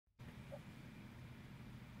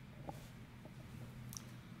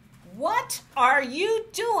What are you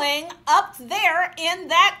doing up there in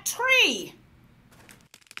that tree?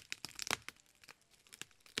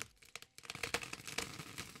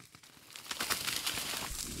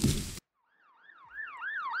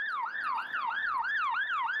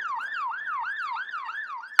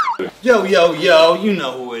 Yo, yo, yo, you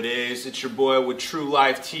know who it is. It's your boy with True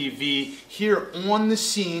Life TV. Here on the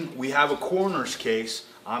scene, we have a coroner's case.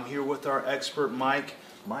 I'm here with our expert, Mike.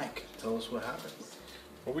 Mike, tell us what happened.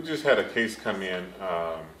 Well, we just had a case come in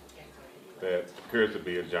that appears to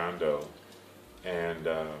be a John Doe, and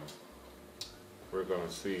we're going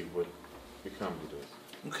to see what becomes of this.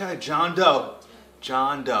 Okay, John Doe.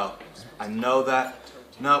 John Doe. I know that.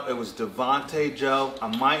 No, it was Devontae Joe.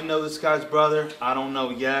 I might know this guy's brother. I don't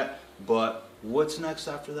know yet. But what's next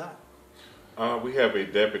after that? We have a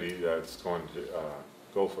deputy that's going to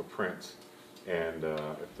go for prints, and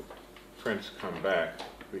if the prints come back,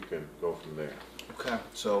 we can go from there. Okay,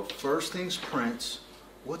 so first things prints.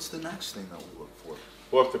 What's the next thing that we'll look for?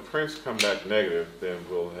 Well, if the prints come back negative, then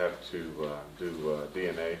we'll have to do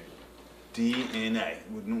DNA. DNA.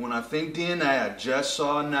 When I think DNA, I just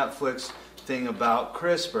saw a Netflix thing about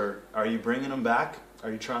CRISPR. Are you bringing them back?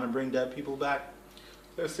 Are you trying to bring dead people back?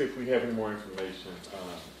 Let's see if we have any more information.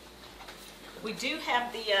 We do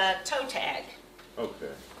have the toe tag.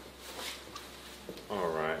 Okay. All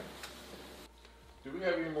right. Do we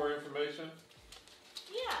have any more information?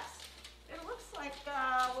 Yes. It looks like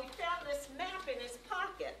we found this map in his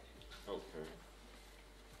pocket. Okay.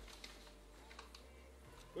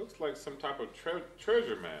 Looks like some type of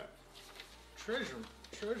treasure map. Treasure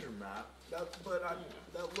map.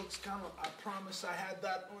 That looks kind of. I promise I had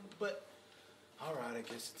that one, but all right, I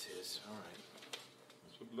guess it is. All right.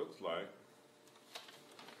 That's what it looks like.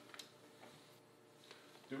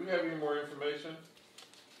 Do we have any more information?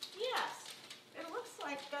 Yes. It looks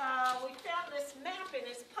like we found this map in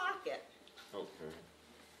his pocket. Okay.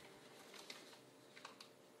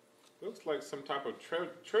 Looks like some type of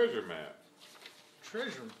treasure map.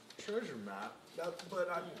 Treasure map.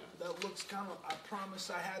 That looks kind of. I promise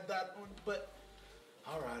I had that one, but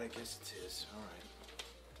all right, I guess it is. All right.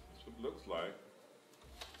 That's what it looks like.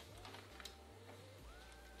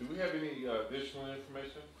 Do we have any additional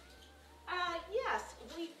information? Yes,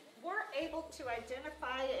 we were able to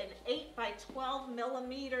identify an 8 by 12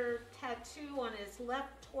 millimeter tattoo on his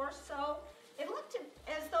left torso. It looked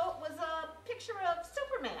as though it was a picture of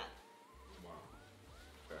Superman. Wow.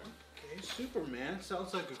 Okay. Okay, Superman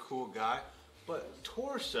sounds like a cool guy, but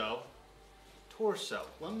torso.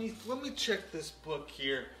 Let me check this book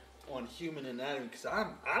here on human anatomy because I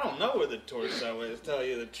don't know where the torso is. To tell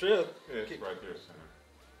you the truth. Yeah, it's right there, center.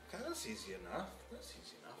 Okay, that's easy enough.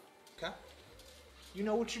 Okay. You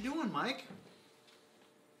know what you're doing, Mike.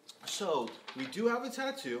 So, we do have a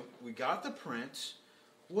tattoo. We got the prints.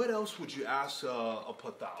 What else would you ask a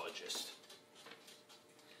pathologist?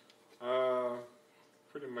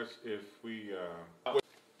 Pretty much if we...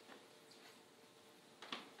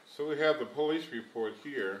 So we have the police report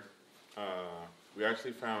here. We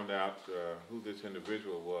actually found out who this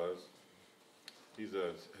individual was. He's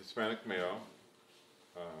a Hispanic male,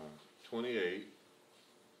 28.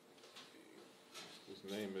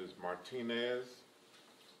 His name is Martinez.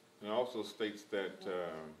 And it also states that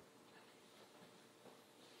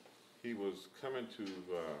he was coming to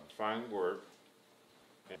find work.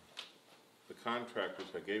 And the contractors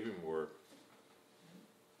that gave him work,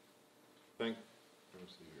 let me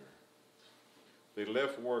see here. They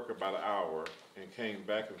left work about an hour and came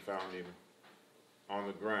back and found him on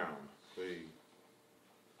the ground. They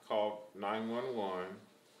called 911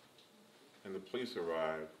 and the police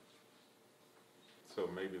arrived. So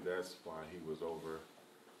maybe that's why he was over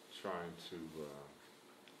trying to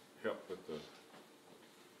help with the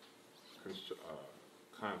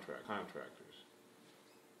contractors.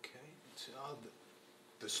 Okay, so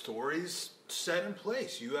the story's set in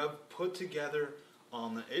place. You have put together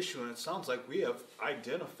on the issue, and it sounds like we have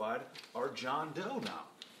identified our John Doe now.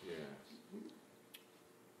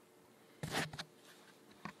 Yes.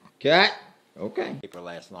 Cut. Okay. Paper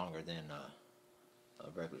lasts longer than a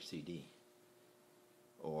regular CD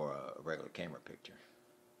or a regular camera picture.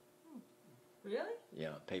 Really?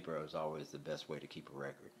 Yeah, paper is always the best way to keep a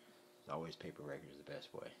record. It's always paper record is the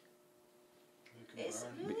best way. Is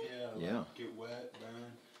it really? Yeah. Get wet,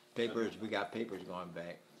 burn. Papers, we got papers going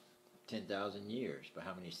back 10,000 years, but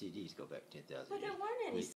how many CDs go back 10,000 years? Well, there weren't any